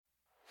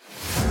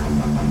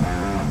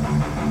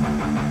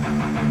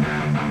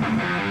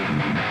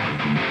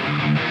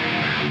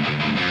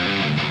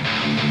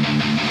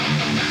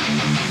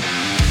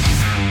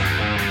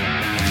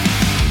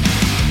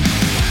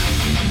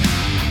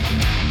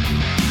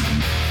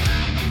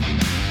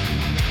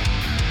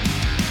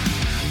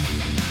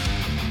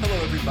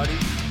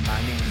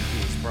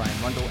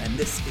Brian Rundle, and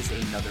this is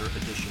another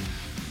edition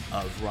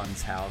of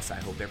Run's House. I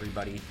hope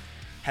everybody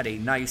had a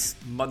nice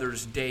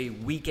Mother's Day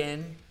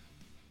weekend,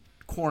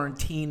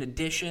 quarantine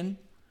edition.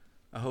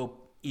 I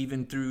hope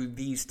even through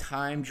these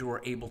times you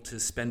were able to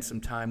spend some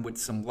time with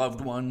some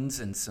loved ones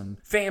and some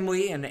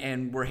family,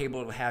 and were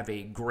able to have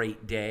a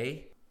great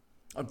day.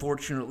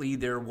 Unfortunately,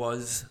 there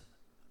was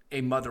a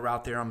mother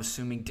out there, I'm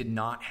assuming, did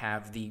not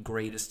have the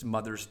greatest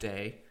Mother's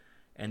Day,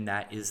 and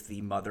that is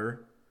the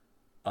mother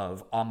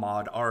of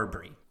Ahmaud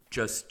Arbery.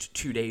 Just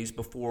 2 days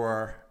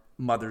before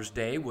Mother's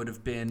Day would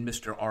have been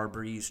Mr.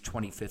 Arbery's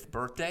 25th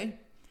birthday.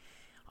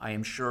 I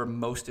am sure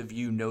most of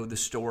you know the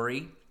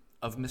story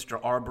of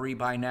Mr. Arbery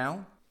by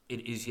now.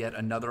 It is yet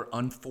another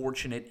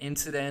unfortunate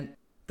incident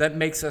that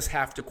makes us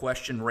have to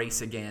question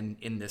race again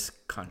in this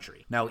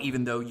country. Now,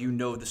 even though you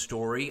know the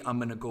story, I'm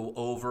going to go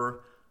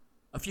over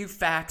a few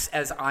facts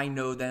as I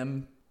know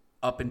them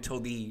up until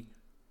the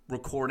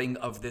recording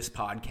of this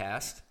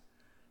podcast,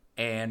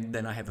 and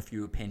then I have a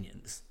few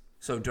opinions.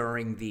 So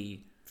during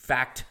the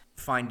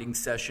fact-finding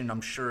session,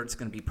 I'm sure it's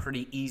going to be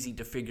pretty easy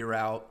to figure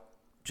out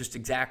just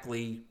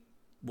exactly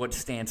what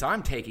stance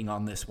I'm taking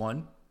on this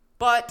one,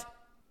 but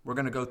we're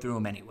going to go through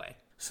them anyway.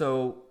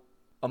 So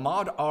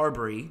Ahmaud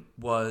Arbery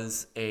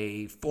was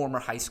a former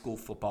high school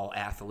football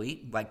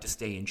athlete, liked to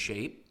stay in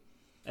shape,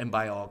 and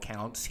by all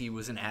accounts, he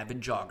was an avid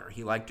jogger.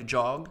 He liked to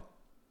jog,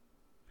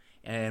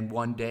 and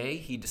one day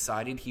he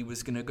decided he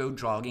was going to go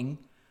jogging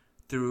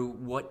through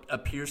what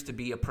appears to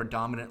be a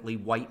predominantly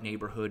white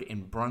neighborhood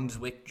in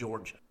Brunswick,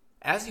 Georgia.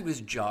 As he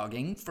was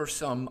jogging, for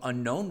some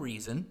unknown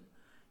reason,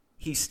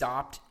 he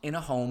stopped in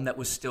a home that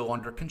was still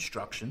under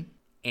construction,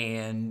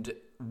 and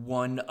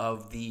one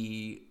of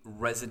the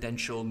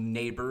residential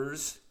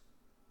neighbors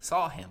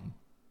saw him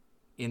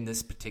in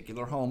this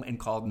particular home and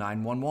called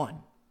 911.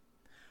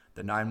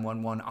 The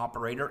 911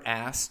 operator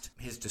asked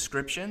his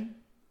description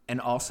and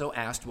also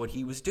asked what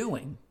he was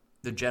doing.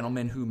 The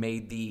gentleman who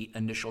made the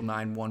initial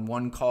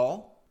 911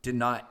 call did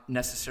not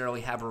necessarily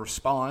have a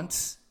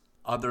response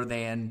other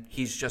than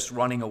he's just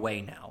running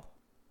away now.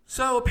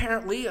 So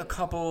apparently a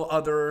couple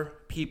other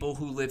people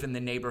who live in the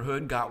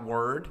neighborhood got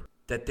word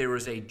that there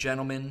was a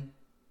gentleman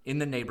in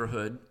the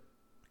neighborhood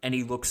and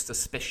he looks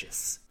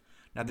suspicious.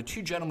 Now, the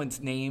two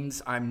gentlemen's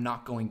names I'm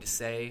not going to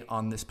say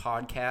on this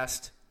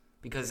podcast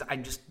because I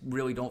just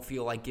really don't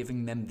feel like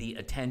giving them the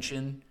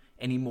attention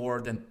any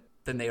more than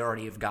they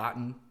already have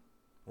gotten,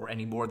 or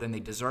any more than they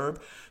deserve.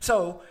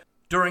 So,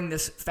 during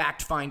this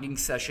fact-finding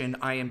session,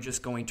 I am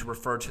just going to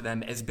refer to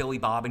them as Billy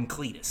Bob and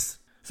Cletus.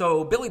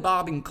 So, Billy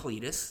Bob and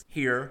Cletus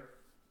hear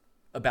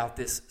about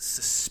this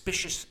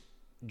suspicious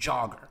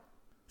jogger.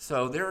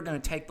 So, they're going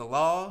to take the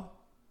law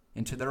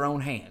into their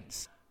own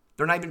hands.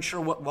 They're not even sure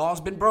what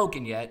law's been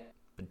broken yet,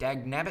 but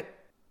dagnabbit,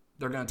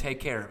 they're going to take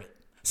care of it.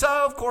 So,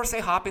 of course, they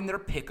hop in their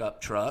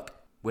pickup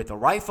truck with a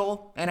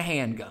rifle and a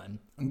handgun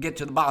and get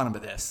to the bottom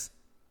of this.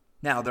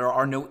 Now, there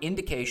are no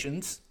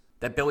indications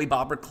that Billy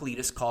Bob or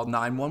Cletus called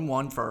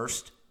 911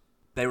 first.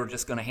 They were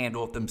just going to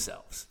handle it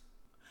themselves.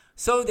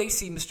 So they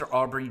see Mr.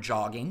 Arbery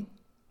jogging,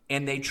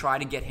 and they try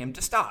to get him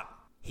to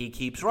stop. He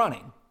keeps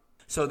running.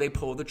 So they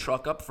pull the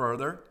truck up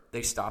further.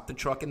 They stop the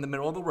truck in the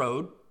middle of the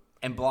road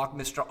and block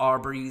Mr.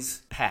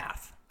 Arbery's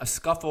path. A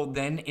scuffle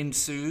then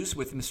ensues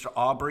with Mr.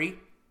 Arbery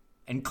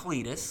and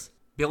Cletus,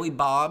 Billy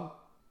Bob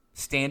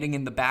standing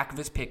in the back of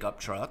his pickup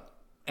truck,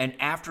 and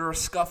after a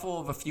scuffle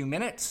of a few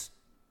minutes,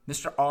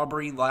 Mr.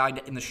 Arbery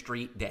lied in the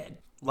street dead,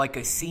 like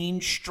a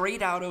scene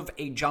straight out of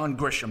a John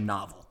Grisham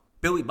novel.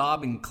 Billy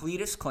Bob and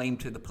Cletus claimed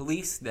to the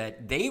police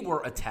that they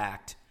were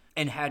attacked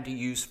and had to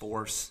use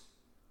force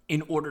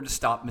in order to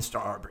stop Mr.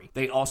 Arbery.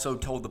 They also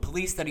told the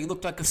police that he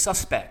looked like a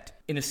suspect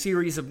in a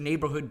series of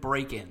neighborhood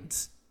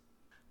break-ins.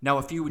 Now,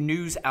 a few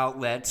news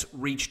outlets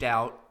reached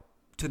out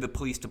to the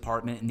police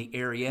department in the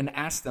area and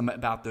asked them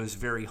about those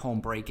very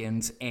home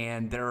break-ins,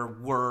 and there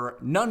were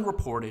none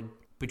reported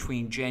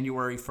between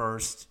January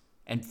 1st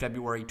and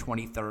February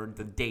 23rd,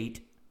 the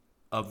date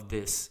of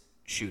this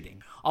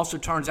shooting. Also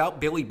turns out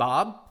Billy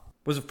Bob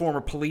was a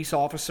former police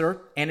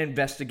officer and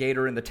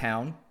investigator in the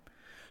town.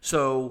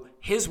 So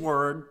his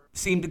word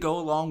seemed to go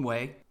a long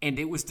way, and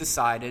it was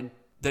decided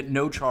that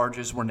no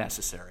charges were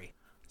necessary.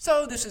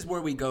 So this is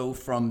where we go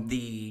from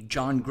the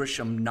John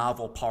Grisham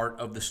novel part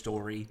of the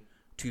story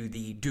to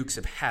the Dukes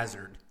of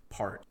Hazzard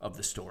part of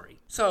the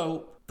story.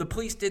 So the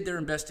police did their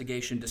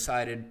investigation,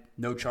 decided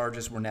no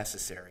charges were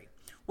necessary.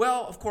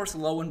 Well, of course,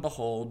 lo and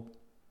behold,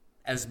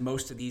 as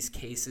most of these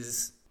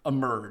cases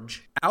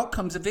emerge, out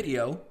comes a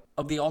video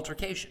of the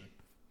altercation.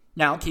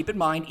 Now, keep in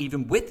mind,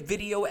 even with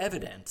video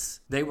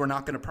evidence, they were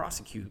not going to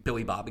prosecute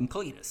Billy Bob and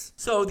Cletus.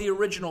 So the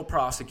original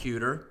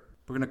prosecutor,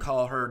 we're going to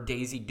call her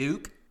Daisy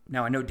Duke.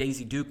 Now, I know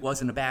Daisy Duke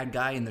wasn't a bad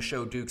guy in the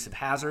show Dukes of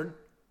Hazzard,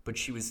 but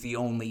she was the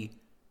only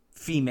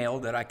female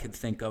that I could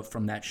think of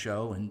from that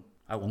show, and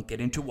I won't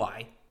get into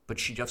why, but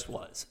she just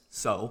was.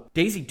 So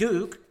Daisy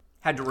Duke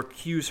had to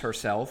recuse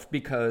herself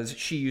because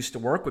she used to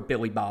work with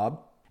Billy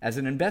Bob as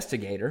an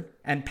investigator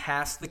and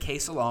passed the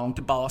case along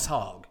to Boss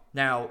Hogg.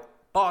 Now,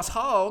 Boss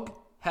Hogg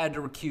had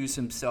to recuse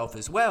himself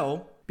as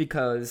well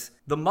because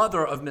the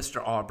mother of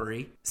Mr.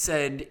 Arbery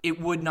said it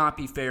would not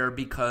be fair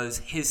because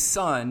his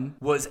son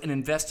was an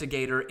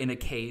investigator in a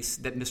case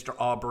that Mr.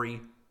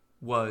 Arbery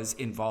was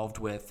involved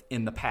with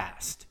in the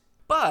past.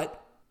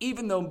 But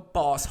even though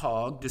Boss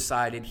Hogg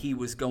decided he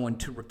was going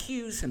to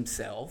recuse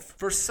himself,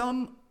 for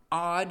some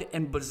odd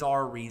and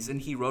bizarre reason,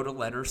 he wrote a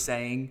letter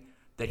saying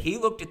that he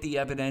looked at the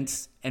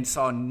evidence and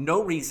saw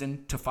no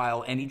reason to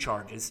file any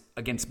charges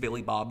against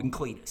Billy Bob and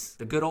Cletus.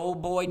 The good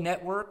old boy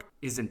network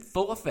is in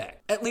full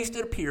effect. At least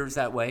it appears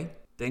that way.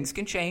 Things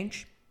can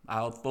change.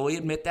 I'll fully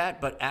admit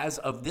that. But as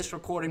of this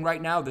recording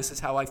right now, this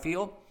is how I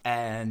feel.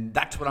 And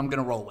that's what I'm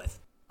going to roll with.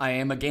 I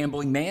am a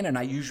gambling man, and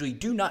I usually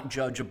do not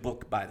judge a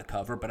book by the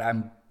cover. But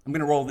I'm going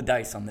to roll the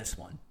dice on this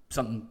one.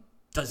 Something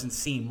doesn't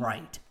seem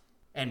right.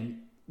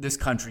 And this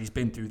country's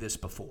been through this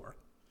before.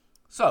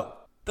 So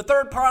the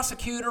third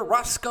prosecutor,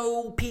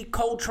 Roscoe P.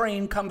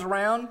 Coltrane, comes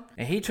around,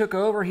 and he took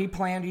over. He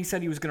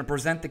said he was going to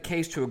present the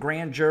case to a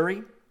grand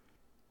jury,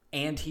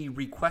 and he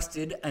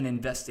requested an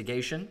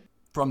investigation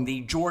from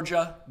the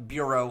Georgia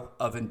Bureau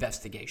of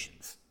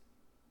Investigations.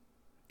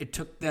 It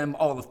took them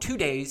all of 2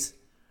 days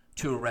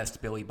to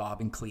arrest Billy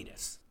Bob and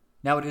Cletus.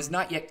 Now, it is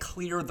not yet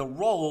clear the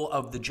role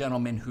of the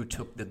gentleman who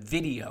took the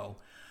video,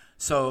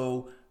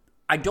 so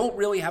I don't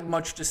really have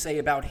much to say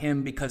about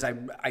him because I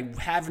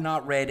have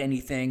not read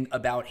anything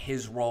about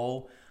his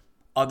role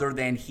other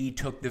than he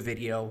took the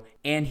video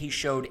and he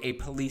showed a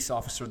police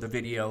officer the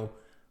video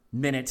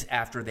minutes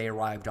after they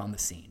arrived on the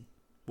scene.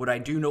 What I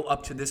do know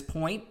up to this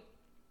point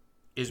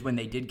is when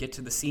they did get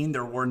to the scene,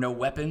 there were no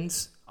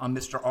weapons on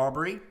Mr.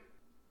 Arbery.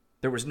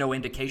 There was no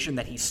indication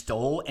that he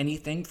stole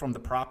anything from the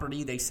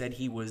property they said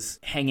he was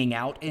hanging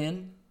out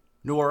in.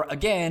 Nor,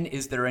 again,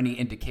 is there any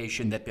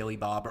indication that Billy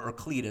Bob or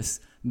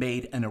Cletus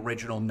made an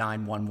original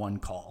 911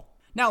 call.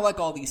 Now, like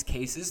all these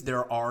cases,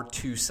 there are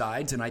two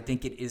sides, and I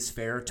think it is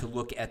fair to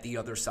look at the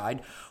other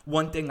side.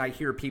 One thing I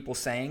hear people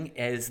saying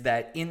is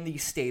that in the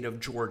state of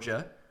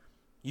Georgia,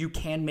 you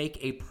can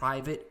make a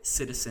private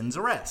citizen's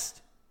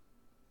arrest,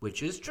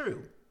 which is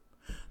true.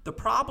 The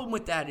problem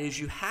with that is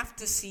you have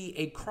to see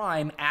a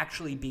crime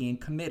actually being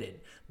committed.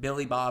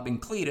 Billy Bob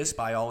and Cletus,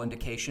 by all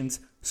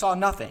indications, saw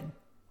nothing.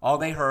 All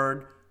they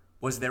heard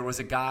was there was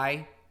a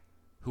guy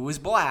who was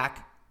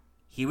black,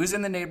 he was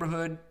in the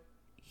neighborhood,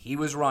 he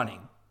was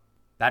running.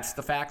 That's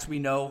the facts we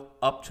know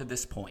up to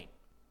this point.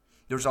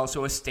 There's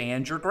also a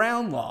stand your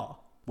ground law,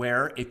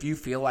 where if you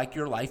feel like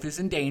your life is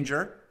in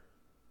danger,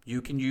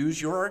 you can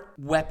use your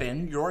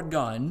weapon, your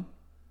gun,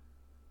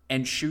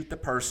 and shoot the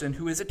person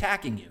who is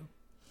attacking you.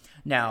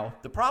 Now,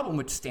 the problem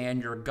with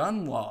stand your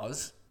gun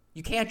laws,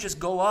 you can't just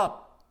go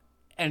up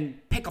and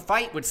pick a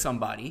fight with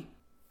somebody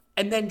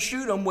and then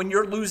shoot them when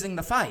you're losing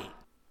the fight.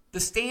 The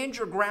stand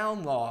your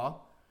ground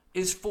law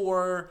is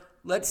for,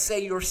 let's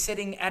say you're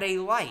sitting at a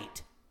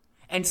light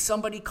and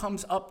somebody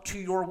comes up to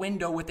your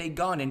window with a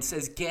gun and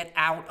says, get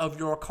out of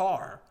your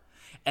car.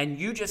 And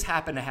you just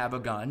happen to have a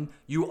gun,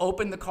 you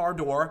open the car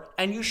door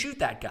and you shoot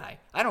that guy.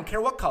 I don't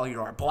care what color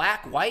you are,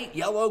 black, white,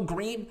 yellow,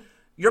 green,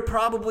 you're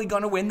probably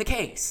going to win the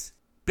case.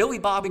 Billy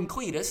Bob and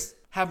Cletus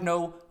have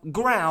no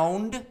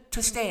ground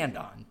to stand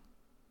on,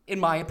 in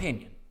my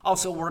opinion.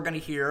 Also, we're going to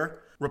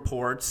hear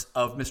reports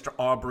of Mr.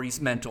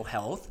 Arbery's mental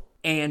health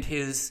and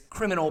his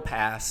criminal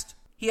past.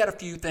 He had a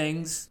few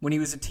things when he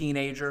was a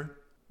teenager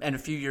and a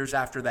few years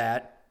after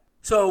that.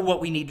 So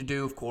what we need to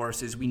do, of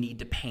course, is we need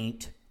to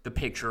paint the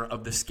picture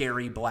of the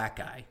scary black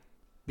guy.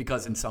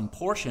 Because in some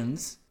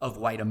portions of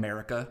white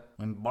America,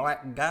 when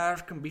black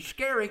guys can be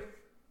scary,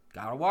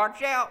 gotta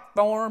watch out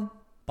for them.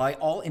 By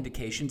all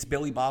indications,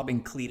 Billy Bob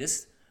and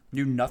Cletus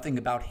knew nothing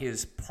about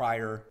his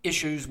prior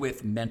issues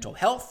with mental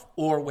health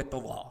or with the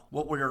law.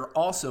 What we're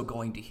also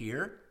going to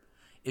hear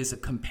is a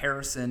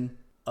comparison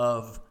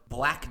of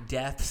black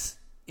deaths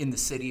in the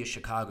city of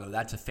Chicago.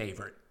 That's a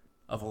favorite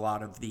of a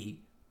lot of the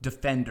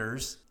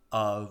defenders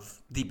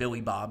of the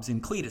Billy Bobs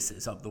and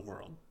Cletuses of the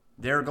world.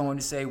 They're going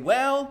to say,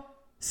 well,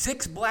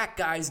 6 black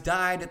guys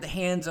died at the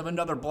hands of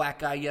another black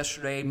guy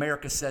yesterday.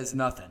 America says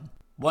nothing.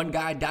 One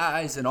guy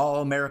dies and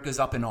all America's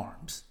up in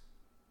arms.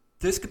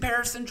 This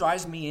comparison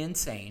drives me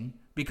insane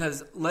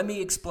because let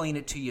me explain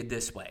it to you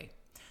this way.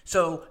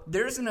 So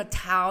there's an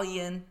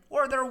Italian,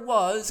 or there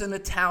was an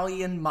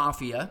Italian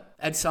mafia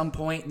at some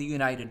point in the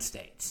United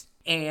States.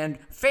 And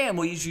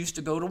families used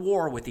to go to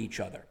war with each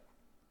other.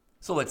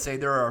 So let's say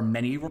there are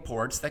many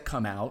reports that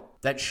come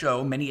out that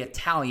show many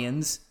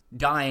Italians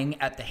dying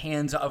at the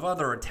hands of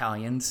other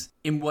Italians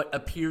in what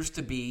appears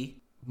to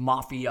be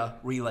mafia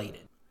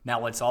related. Now,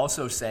 let's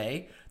also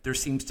say there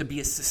seems to be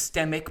a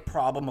systemic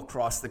problem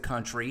across the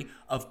country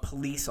of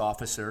police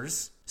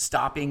officers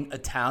stopping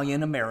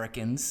Italian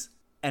Americans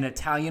and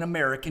Italian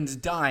Americans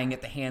dying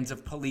at the hands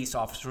of police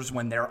officers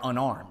when they're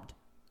unarmed.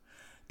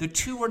 The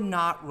two are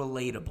not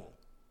relatable,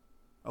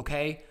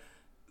 okay?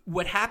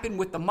 What happened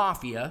with the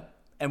mafia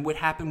and what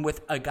happened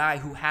with a guy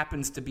who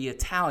happens to be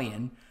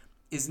Italian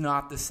is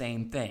not the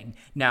same thing.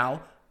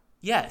 Now,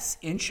 yes,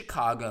 in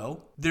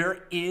Chicago,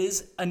 there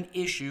is an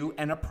issue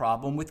and a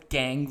problem with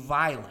gang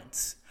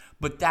violence,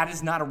 but that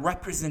is not a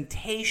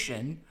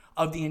representation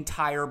of the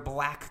entire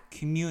black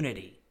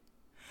community.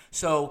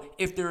 So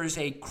if there is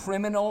a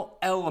criminal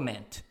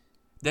element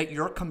that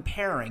you're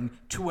comparing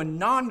to a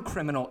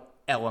non-criminal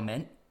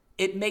element,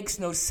 it makes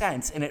no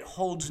sense and it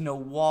holds no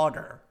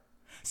water.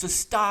 So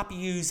stop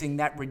using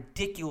that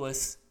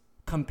ridiculous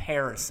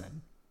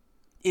comparison.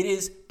 It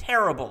is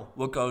terrible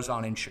what goes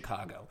on in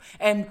Chicago.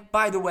 And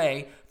by the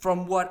way,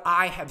 from what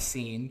I have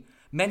seen,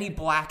 many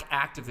black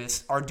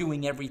activists are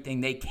doing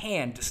everything they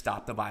can to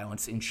stop the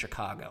violence in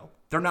Chicago.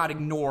 They're not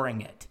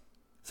ignoring it.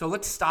 So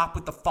let's stop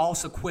with the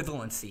false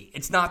equivalency.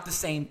 It's not the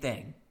same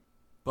thing.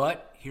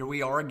 But here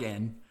we are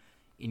again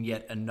in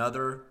yet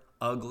another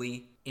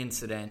ugly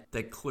incident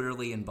that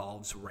clearly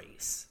involves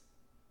race.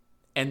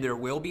 And there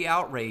will be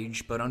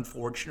outrage, but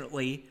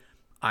unfortunately,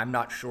 I'm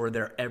not sure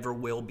there ever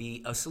will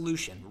be a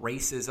solution.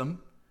 Racism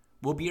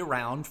will be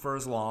around for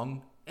as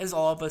long as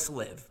all of us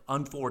live,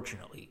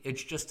 unfortunately.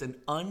 It's just an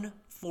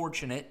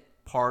unfortunate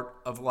part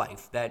of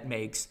life that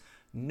makes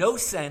no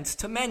sense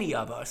to many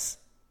of us,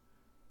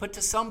 but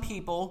to some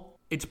people,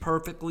 it's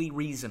perfectly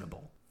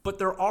reasonable. But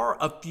there are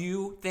a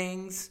few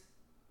things,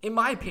 in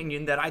my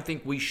opinion, that I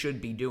think we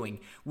should be doing.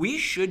 We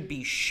should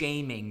be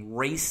shaming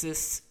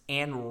racists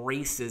and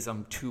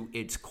racism to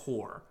its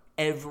core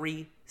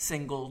every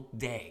single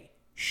day.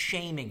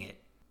 Shaming it.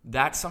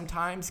 That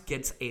sometimes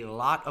gets a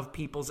lot of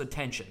people's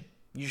attention.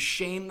 You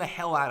shame the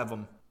hell out of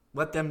them.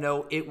 Let them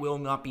know it will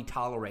not be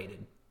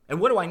tolerated. And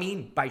what do I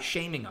mean by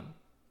shaming them?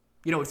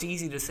 You know, it's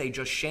easy to say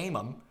just shame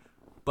them,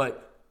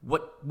 but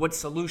what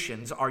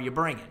solutions are you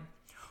bringing?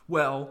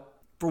 Well,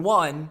 for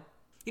one,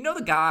 you know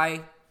the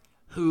guy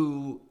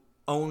who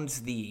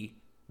owns the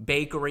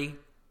bakery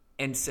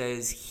and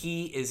says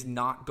he is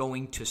not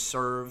going to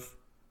serve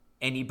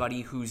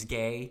anybody who's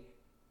gay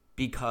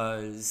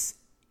because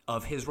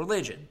of his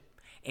religion.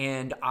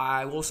 And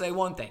I will say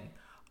one thing.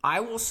 I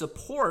will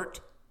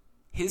support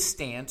his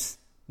stance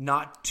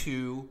not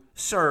to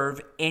serve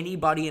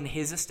anybody in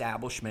his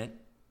establishment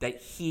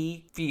that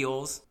he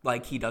feels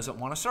like he doesn't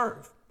want to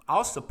serve.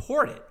 I'll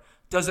support it.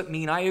 Doesn't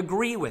mean I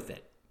agree with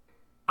it.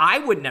 I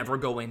would never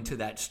go into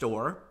that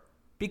store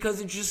because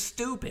it's just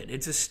stupid.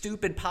 It's a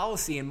stupid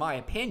policy in my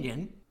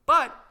opinion,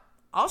 but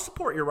I'll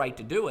support your right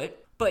to do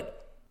it. But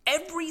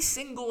every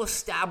single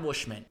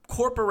establishment,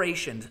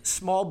 corporations,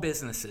 small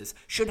businesses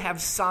should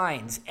have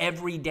signs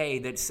every day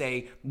that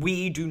say,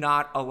 we do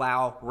not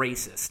allow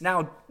racists.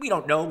 Now, we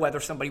don't know whether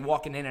somebody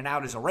walking in and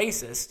out is a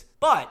racist,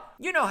 but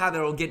you know how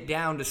that'll get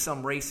down to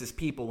some racist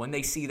people when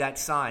they see that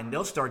sign.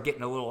 They'll start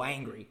getting a little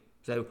angry.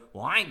 So,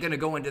 well, I ain't going to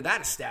go into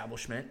that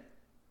establishment.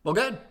 Well,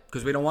 good,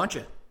 because we don't want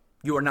you.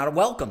 You are not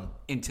welcome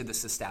into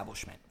this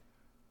establishment.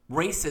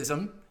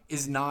 Racism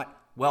is not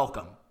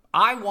welcome.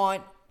 I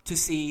want to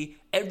see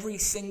every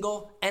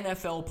single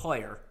NFL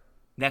player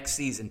next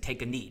season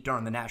take a knee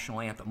during the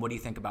national anthem. What do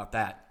you think about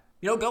that?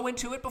 You know, go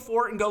into it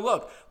before and go,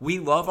 look, we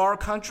love our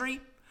country.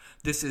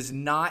 This is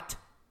not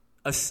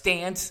a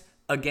stance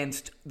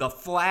against the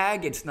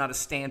flag. It's not a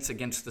stance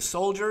against the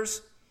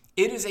soldiers.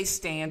 It is a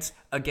stance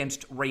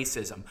against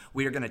racism.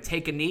 We are going to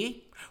take a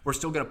knee. We're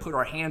still going to put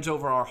our hands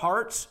over our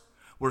hearts.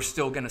 We're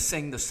still going to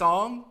sing the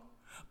song.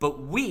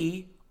 But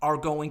we are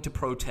going to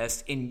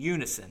protest in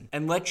unison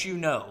and let you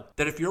know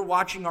that if you're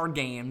watching our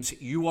games,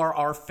 you are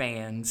our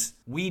fans.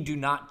 We do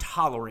not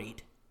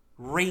tolerate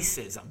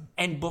racism.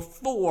 And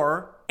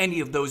before any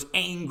of those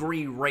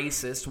angry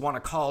racists want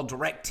to call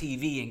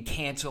DirecTV and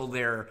cancel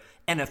their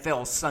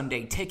NFL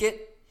Sunday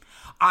ticket,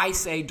 I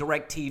say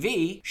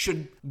DirecTV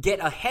should get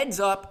a heads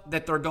up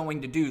that they're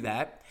going to do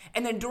that.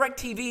 And then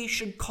DirecTV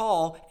should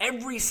call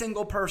every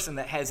single person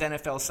that has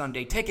NFL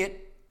Sunday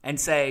ticket and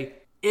say,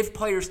 if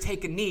players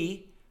take a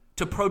knee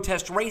to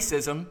protest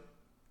racism,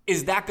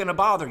 is that going to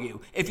bother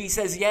you? If he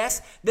says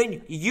yes,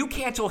 then you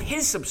cancel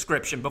his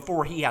subscription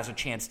before he has a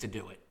chance to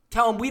do it.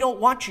 Tell him we don't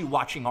want you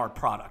watching our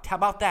product. How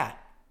about that?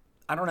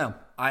 I don't know.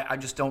 I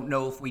just don't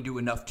know if we do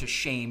enough to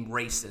shame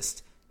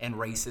racist and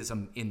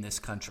racism in this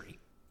country.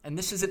 And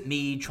this isn't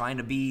me trying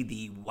to be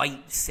the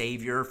white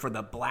savior for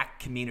the black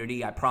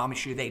community. I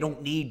promise you they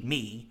don't need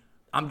me.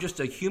 I'm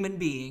just a human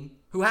being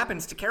who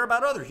happens to care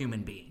about other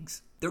human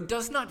beings. There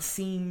does not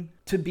seem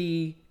to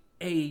be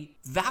a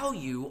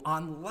value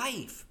on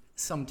life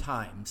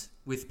sometimes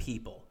with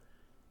people.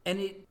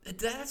 And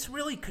that's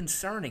really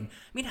concerning.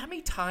 I mean, how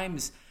many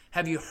times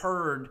have you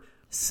heard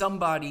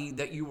somebody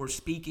that you were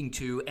speaking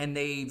to and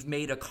they've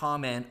made a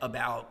comment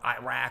about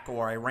Iraq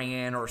or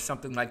Iran or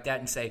something like that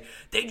and say,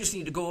 they just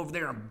need to go over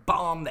there and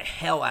bomb the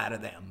hell out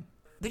of them?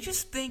 They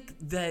just think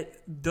that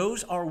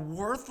those are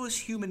worthless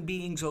human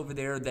beings over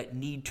there that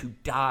need to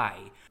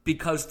die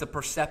because the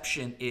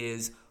perception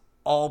is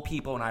all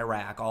people in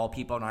Iraq, all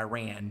people in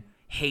Iran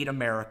hate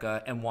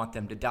America and want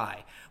them to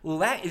die. Well,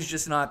 that is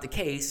just not the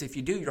case. If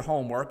you do your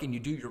homework and you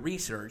do your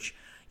research,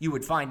 you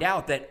would find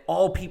out that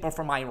all people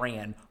from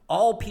Iran,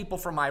 all people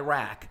from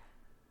Iraq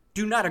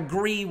do not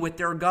agree with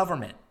their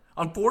government.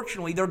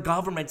 Unfortunately, their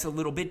government's a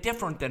little bit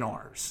different than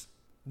ours.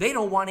 They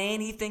don't want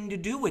anything to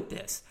do with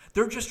this.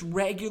 They're just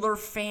regular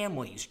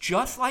families,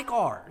 just like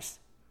ours.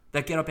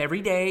 that get up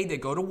every day, they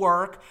go to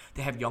work,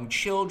 they have young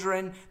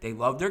children, they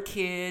love their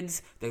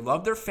kids, they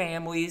love their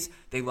families,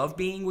 they love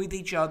being with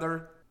each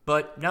other.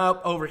 But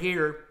nope, over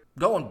here,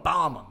 go and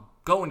bomb them,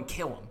 go and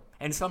kill them.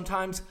 And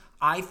sometimes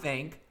I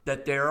think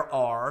that there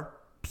are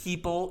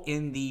people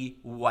in the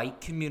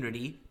white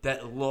community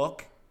that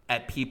look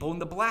at people in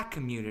the black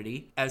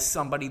community as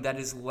somebody that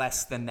is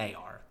less than they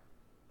are.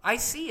 I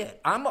see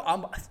it.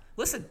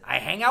 Listen, I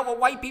hang out with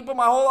white people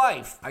my whole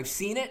life. I've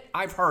seen it.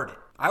 I've heard it.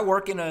 I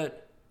work in a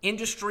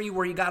industry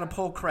where you got to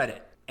pull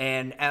credit.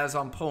 And as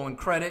I'm pulling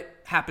credit,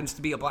 happens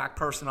to be a black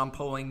person I'm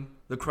pulling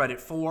the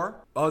credit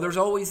for. Oh, there's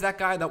always that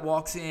guy that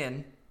walks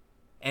in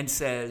and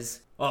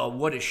says, oh,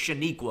 what is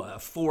Shaniqua, a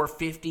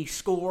 450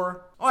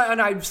 score? Oh,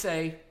 and I'd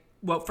say,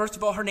 well, first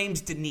of all, her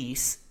name's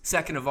Denise.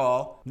 Second of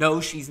all, no,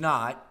 she's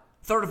not.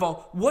 Third of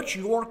all, what's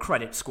your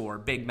credit score,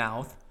 big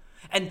mouth?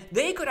 And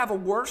they could have a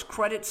worse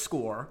credit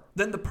score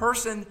than the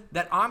person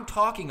that I'm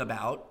talking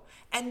about,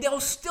 and they'll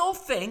still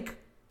think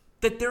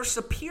that they're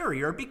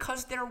superior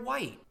because they're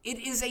white. It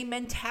is a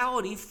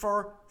mentality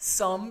for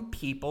some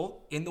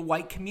people in the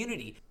white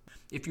community.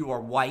 If you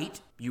are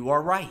white, you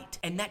are right.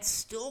 And that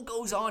still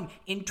goes on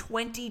in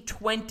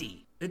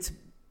 2020.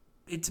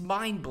 It's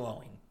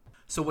mind-blowing.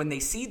 So when they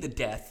see the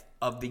death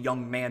of the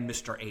young man,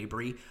 Mr.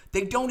 Avery,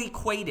 they don't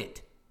equate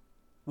it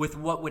with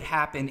what would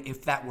happen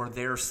if that were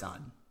their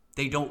son.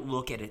 They don't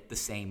look at it the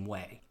same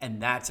way.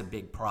 And that's a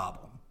big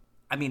problem.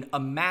 I mean,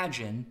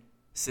 imagine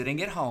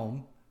sitting at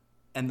home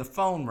and the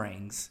phone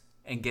rings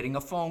and getting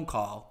a phone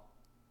call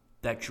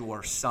that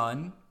your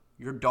son,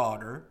 your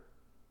daughter,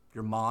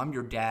 your mom,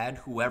 your dad,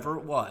 whoever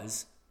it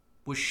was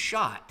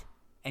shot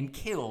and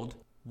killed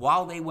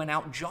while they went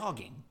out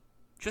jogging.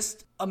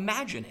 Just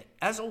imagine it.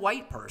 As a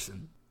white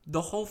person,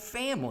 the whole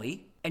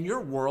family and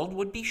your world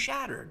would be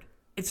shattered.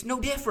 It's no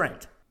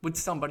different with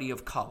somebody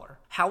of color.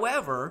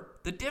 However,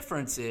 the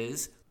difference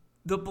is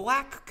the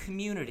black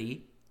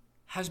community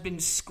has been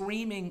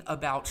screaming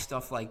about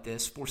stuff like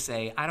this for,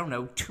 say,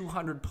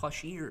 200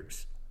 plus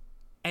years.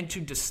 And to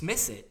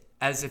dismiss it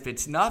as if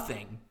it's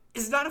nothing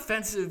is not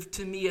offensive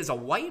to me as a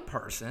white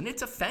person.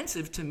 It's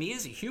offensive to me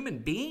as a human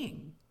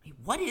being. I mean,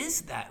 what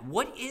is that?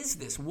 What is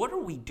this? What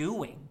are we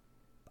doing?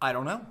 I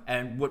don't know.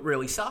 And what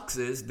really sucks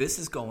is this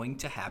is going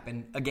to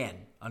happen again.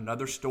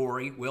 Another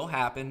story will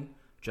happen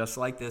just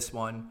like this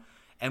one,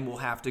 and we'll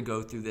have to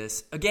go through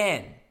this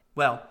again.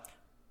 Well,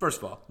 first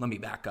of all, let me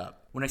back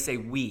up. When I say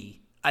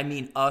we, I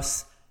mean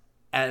us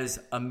as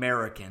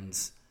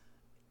Americans.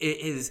 It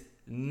is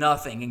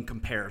nothing in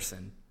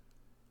comparison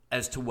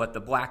as to what the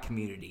black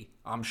community,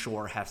 I'm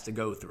sure, has to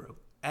go through.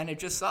 And it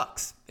just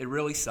sucks. It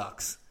really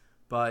sucks.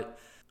 But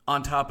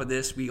on top of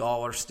this, we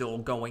all are still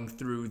going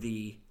through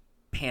the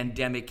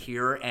pandemic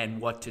here and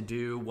what to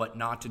do, what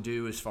not to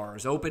do as far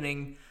as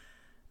opening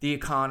the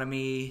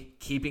economy,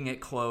 keeping it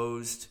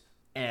closed.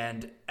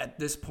 And at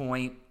this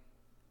point,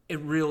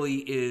 it really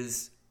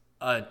is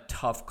a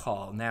tough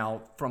call.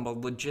 Now, from a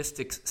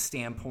logistics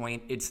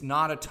standpoint, it's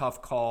not a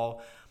tough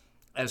call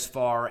as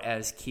far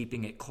as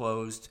keeping it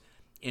closed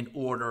in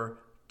order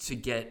to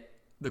get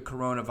the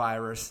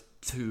coronavirus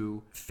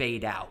to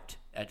fade out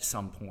at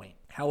some point.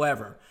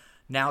 However,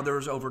 now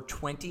there's over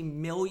 20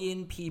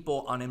 million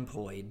people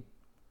unemployed.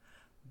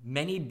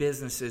 Many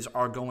businesses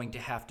are going to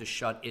have to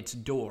shut its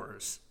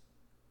doors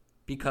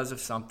because of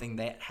something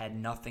that had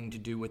nothing to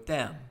do with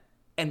them.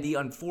 And the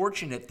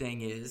unfortunate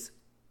thing is,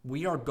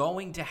 we are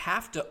going to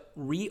have to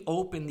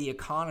reopen the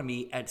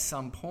economy at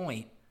some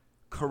point,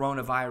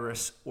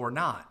 coronavirus or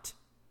not.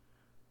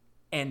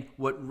 And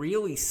what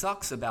really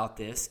sucks about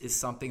this is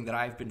something that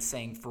I've been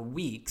saying for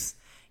weeks,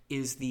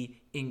 is the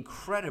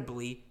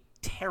incredibly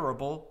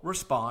terrible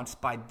response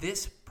by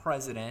this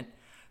president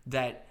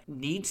that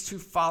needs to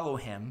follow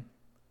him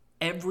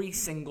every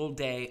single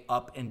day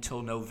up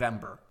until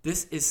November.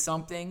 This is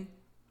something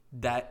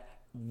that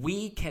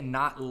we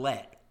cannot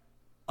let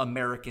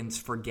Americans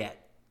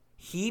forget.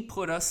 He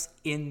put us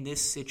in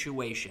this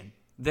situation.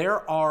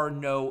 There are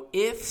no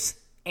ifs,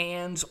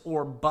 ands,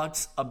 or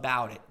buts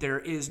about it. There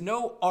is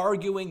no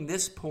arguing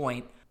this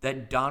point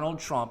that Donald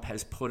Trump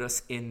has put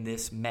us in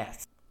this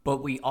mess.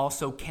 But we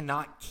also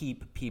cannot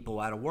keep people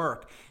out of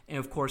work. And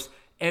of course,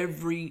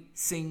 every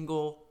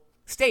single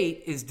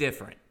state is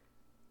different.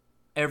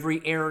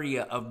 Every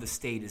area of the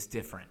state is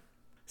different.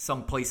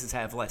 Some places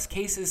have less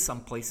cases,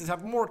 some places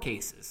have more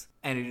cases.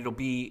 And it'll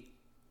be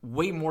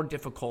way more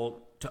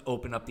difficult to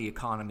open up the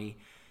economy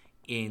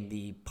in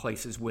the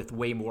places with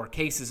way more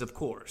cases, of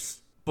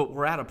course. But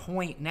we're at a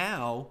point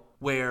now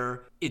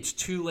where it's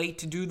too late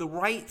to do the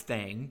right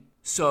thing.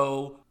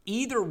 So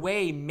either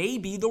way may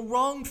be the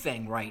wrong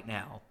thing right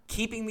now.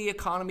 Keeping the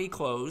economy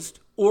closed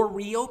or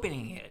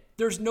reopening it.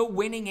 There's no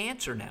winning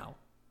answer now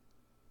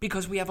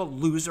because we have a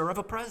loser of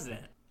a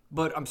president.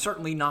 But I'm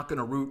certainly not going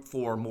to root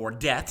for more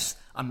deaths.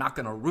 I'm not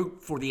going to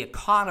root for the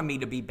economy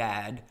to be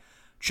bad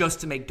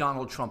just to make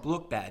Donald Trump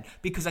look bad,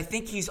 because I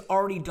think he's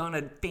already done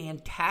a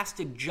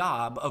fantastic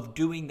job of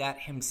doing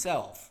that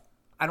himself.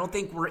 I don't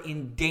think we're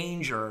in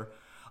danger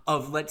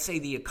of, let's say,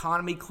 the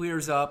economy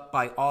clears up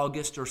by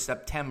August or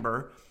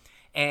September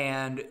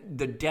and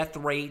the death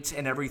rates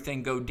and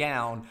everything go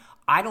down,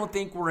 I don't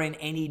think we're in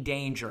any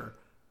danger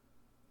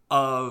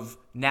of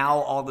now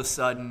all of a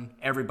sudden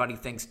everybody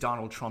thinks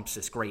Donald Trump's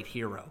this great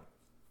hero.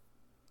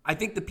 I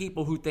think the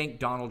people who think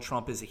Donald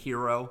Trump is a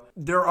hero,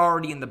 they're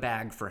already in the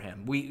bag for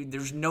him.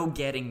 There's no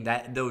getting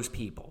those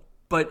people.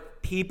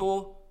 But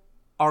people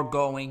are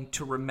going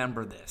to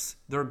remember this.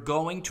 They're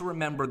going to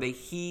remember that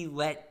he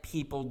let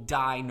people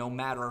die no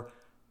matter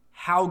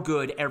how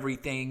good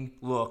everything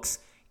looks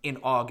in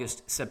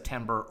August,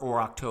 September,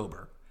 or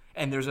October.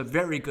 And there's a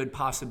very good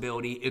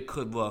possibility it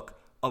could look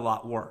a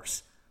lot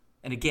worse.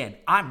 And again,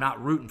 I'm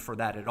not rooting for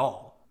that at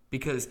all.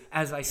 Because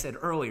as I said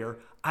earlier,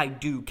 I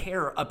do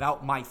care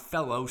about my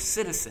fellow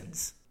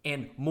citizens.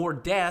 And more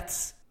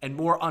deaths and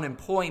more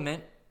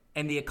unemployment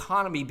and the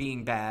economy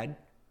being bad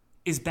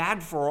is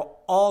bad for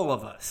all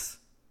of us.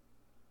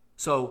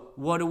 So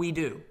what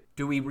do?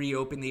 Do we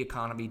reopen the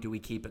economy? Do we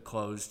keep it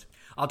closed?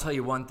 I'll tell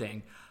you one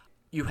thing.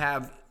 You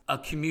have a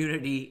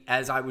community,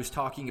 as I was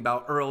talking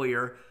about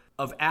earlier,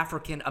 of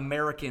African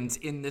Americans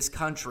in this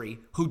country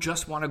who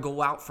just want to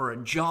go out for a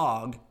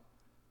jog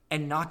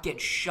and not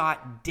get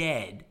shot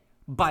dead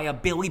by a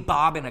Billy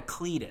Bob and a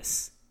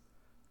Cletus.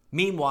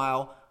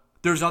 Meanwhile,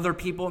 there's other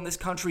people in this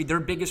country, their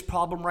biggest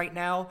problem right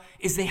now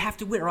is they have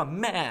to wear a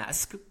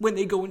mask when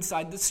they go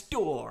inside the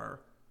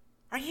store.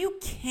 Are you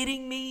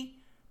kidding me?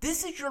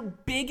 This is your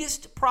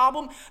biggest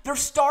problem? They're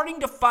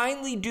starting to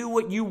finally do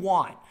what you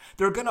want.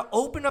 They're going to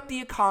open up the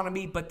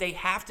economy, but they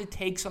have to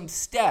take some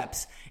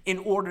steps in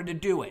order to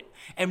do it.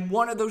 And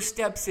one of those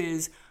steps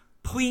is,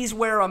 please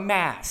wear a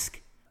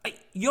mask.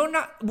 You're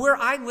not where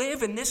I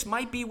live, and this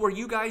might be where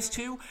you guys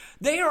too.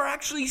 They are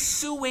actually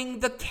suing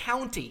the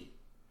county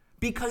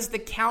because the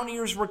county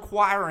is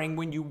requiring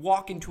when you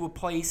walk into a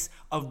place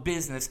of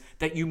business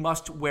that you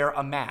must wear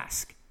a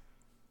mask.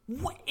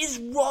 What is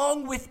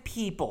wrong with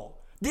people?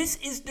 This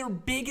is their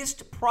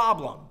biggest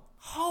problem.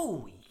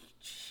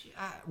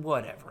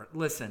 Whatever.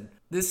 Listen,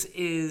 this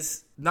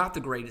is not the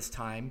greatest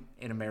time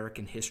in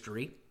American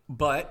history,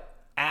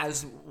 but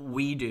as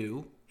we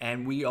do,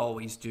 and we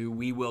always do,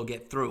 we will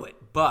get through it.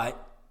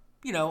 But,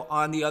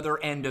 on the other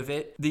end of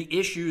it, the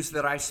issues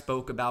that I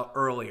spoke about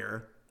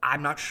earlier,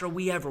 I'm not sure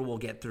we ever will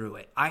get through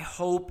it. I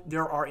hope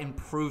there are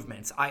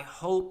improvements. I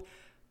hope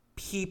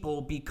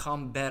people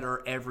become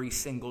better every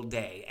single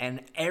day.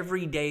 And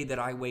every day that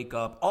I wake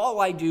up, all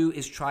I do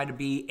is try to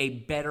be a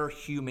better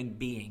human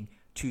being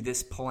to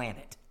this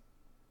planet.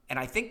 And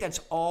I think that's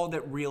all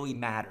that really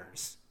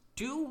matters.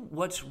 Do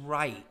what's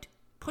right.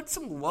 Put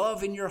some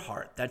love in your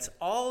heart. That's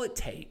all it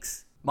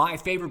takes. My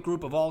favorite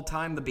group of all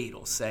time, the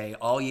Beatles, say,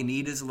 all you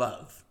need is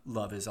love.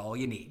 Love is all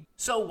you need.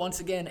 So once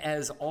again,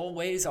 as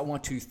always, I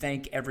want to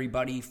thank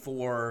everybody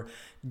for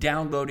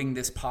downloading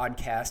this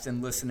podcast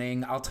and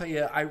listening. I'll tell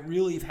you, I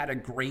really have had a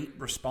great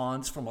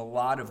response from a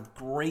lot of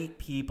great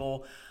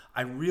people.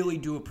 I really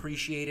do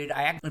appreciate it.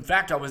 In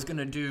fact, I was going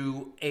to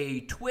do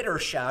a Twitter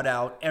shout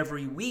out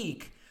every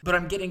week, but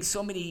I'm getting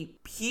so many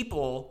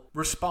people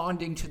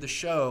responding to the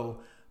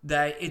show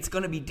that it's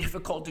going to be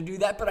difficult to do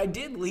that. But I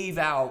did leave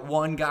out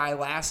one guy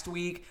last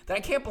week that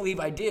I can't believe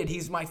I did.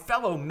 He's my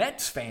fellow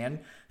Mets fan,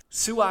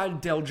 Suad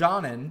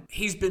Deljanan.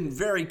 He's been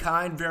very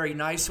kind, very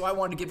nice, so I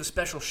wanted to give a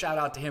special shout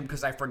out to him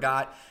because I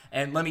forgot.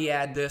 And let me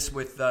add this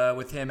with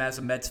him as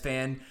a Mets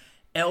fan.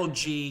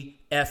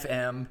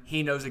 LGFM,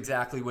 he knows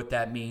exactly what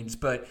that means.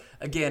 But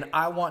again,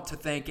 I want to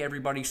thank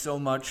everybody so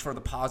much for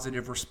the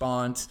positive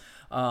response.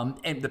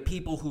 And the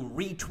people who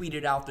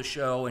retweeted out the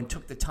show and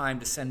took the time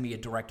to send me a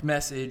direct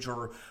message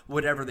or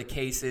whatever the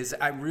case is.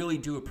 I really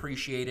do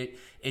appreciate it.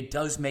 It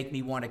does make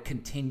me want to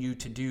continue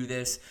to do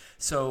this.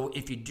 So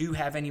if you do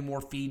have any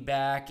more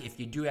feedback, if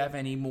you do have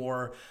any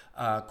more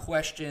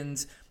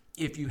questions,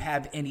 if you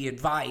have any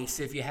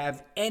advice, if you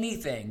have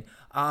anything,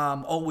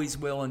 I'm always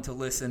willing to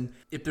listen.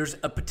 If there's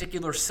a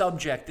particular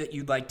subject that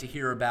you'd like to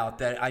hear about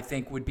that I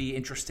think would be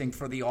interesting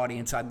for the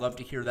audience, I'd love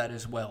to hear that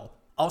as well.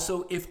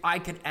 Also, if I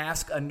could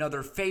ask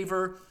another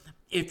favor,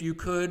 if you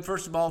could,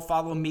 first of all,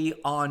 follow me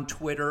on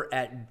Twitter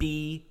at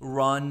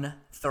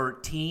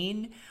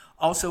brun13.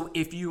 Also,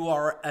 if you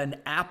are an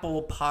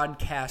Apple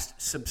Podcast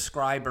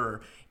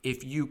subscriber,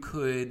 if you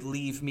could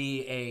leave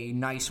me a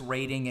nice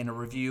rating and a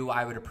review,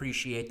 I would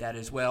appreciate that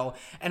as well.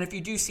 And if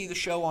you do see the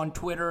show on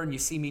Twitter and you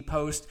see me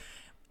post,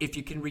 if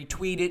you can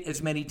retweet it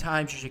as many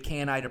times as you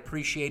can, I'd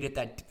appreciate it.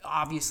 That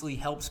obviously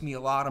helps me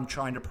a lot. I'm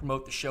trying to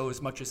promote the show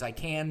as much as I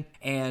can.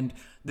 And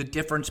the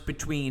difference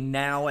between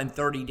now and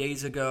 30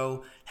 days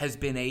ago has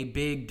been a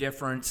big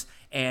difference.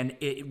 And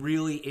it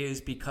really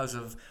is because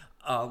of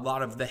a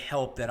lot of the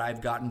help that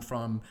I've gotten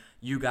from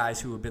you guys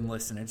who have been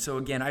listening. So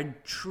again, I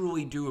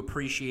truly do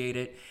appreciate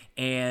it.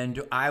 And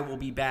I will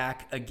be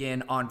back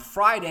again on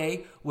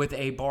Friday with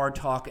a Bar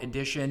Talk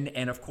edition.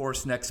 And of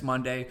course, next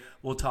Monday,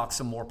 we'll talk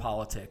some more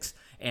politics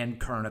and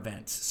current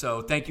events.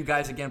 So thank you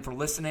guys again for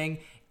listening.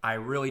 I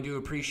really do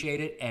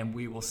appreciate it. And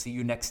we will see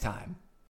you next time.